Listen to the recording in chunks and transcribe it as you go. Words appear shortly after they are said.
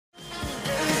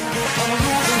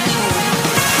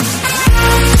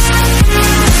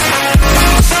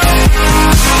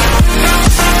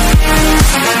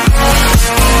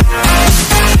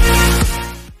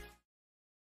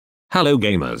Hello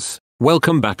gamers,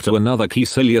 welcome back to another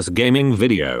Caecilius gaming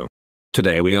video.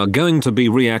 Today we are going to be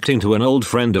reacting to an old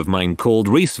friend of mine called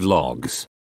Reece Vlogs.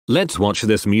 Let's watch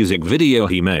this music video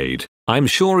he made, I'm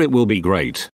sure it will be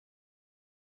great.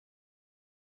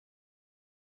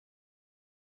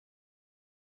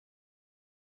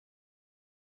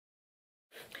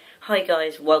 Hi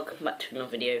guys, welcome back to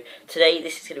another video. Today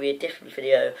this is going to be a different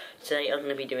video. Today I'm going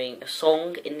to be doing a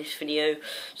song in this video.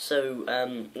 So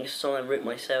this song I wrote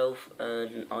myself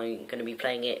and I'm going to be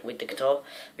playing it with the guitar,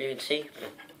 as you can see.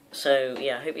 So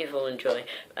yeah, I hope you all enjoy.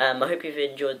 I hope you've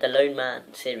enjoyed the Lone Man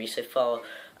series so far.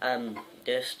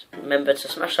 Just remember to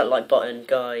smash that like button,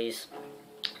 guys.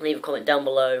 Leave a comment down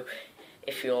below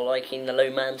if you're liking the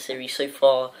Lone Man series so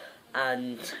far.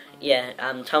 And yeah,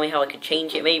 tell me how I could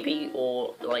change it maybe,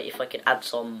 or like if I could add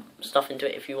some stuff into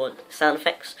it if you want sound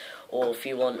effects, or if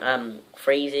you want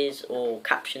phrases or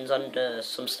captions under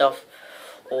some stuff,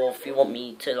 or if you want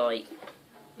me to like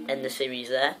end the series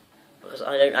there, because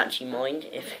I don't actually mind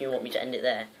if you want me to end it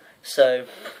there. So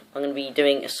I'm going to be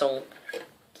doing a song,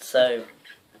 so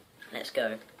let's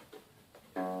go.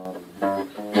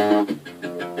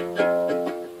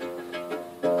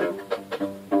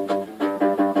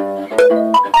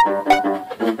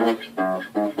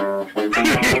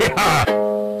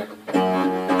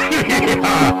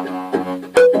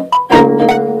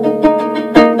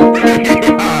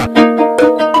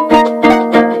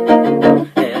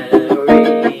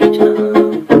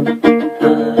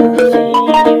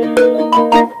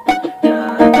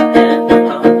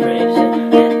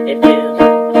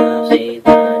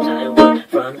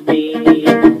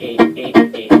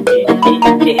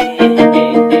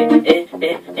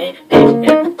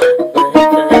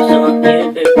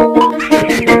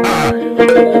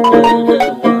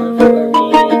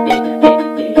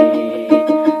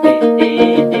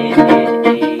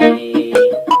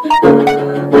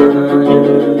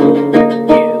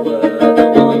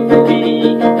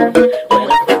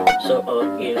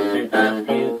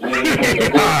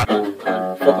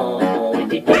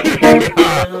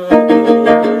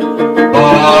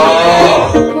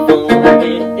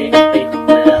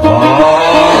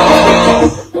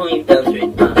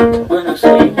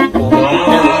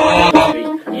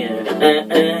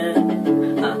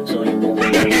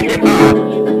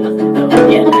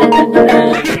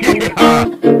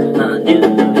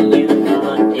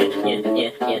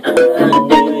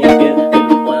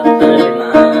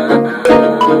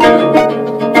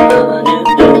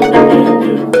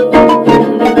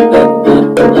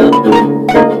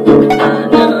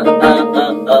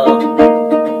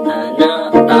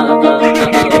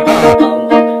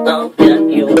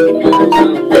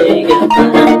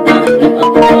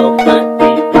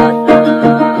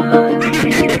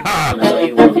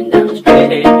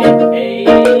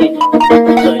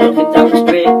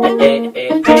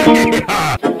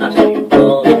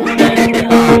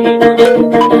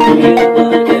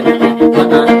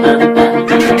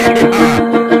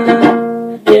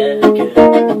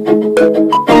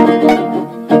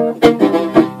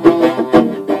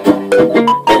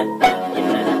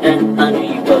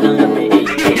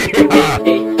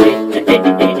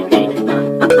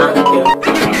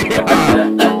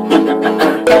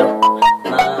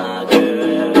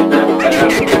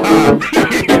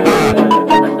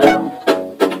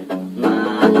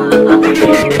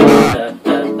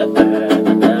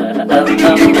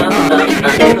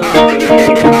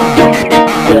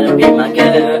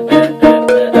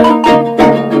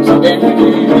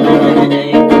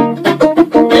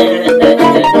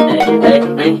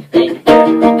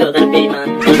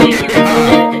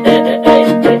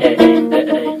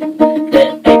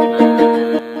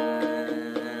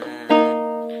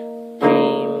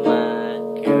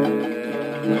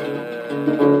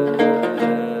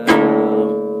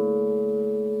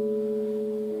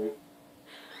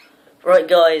 Right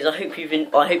guys, I hope you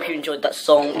enjoyed that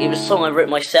song. It was a song I wrote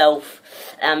myself.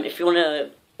 If you wanna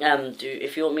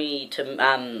if you want me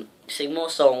to sing more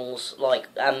songs, like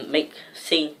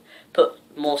put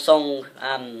more song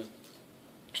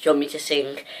if you want me to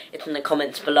sing, it's in the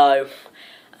comments below.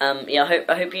 Yeah,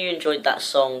 I hope you enjoyed that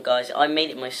song, guys. I made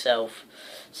it myself.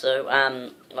 So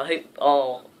I hope you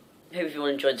all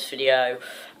enjoyed this video.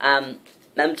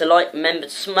 Remember to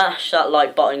smash that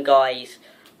like button, guys,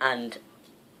 and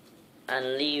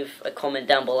leave a comment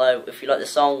down below if you like the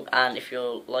song and if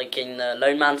you're liking the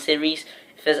Lone Man series.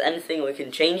 If there's anything, we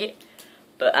can change it.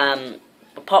 But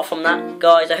apart from that,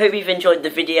 guys, I hope you've enjoyed the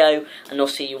video, and I'll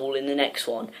see you all in the next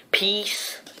one.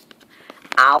 Peace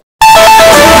out.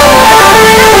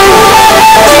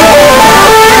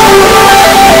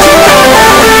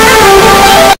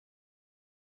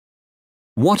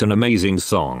 What an amazing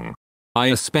song. I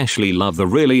especially love the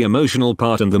really emotional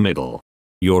part in the middle.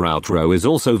 Your outro is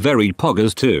also very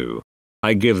poggers too.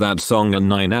 I give that song a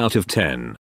 9 out of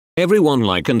 10. Everyone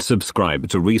like and subscribe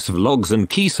to Reece Vlogs and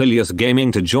Caecilius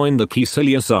Gaming to join the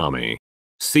Caecilius army.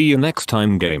 See you next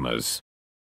time, gamers.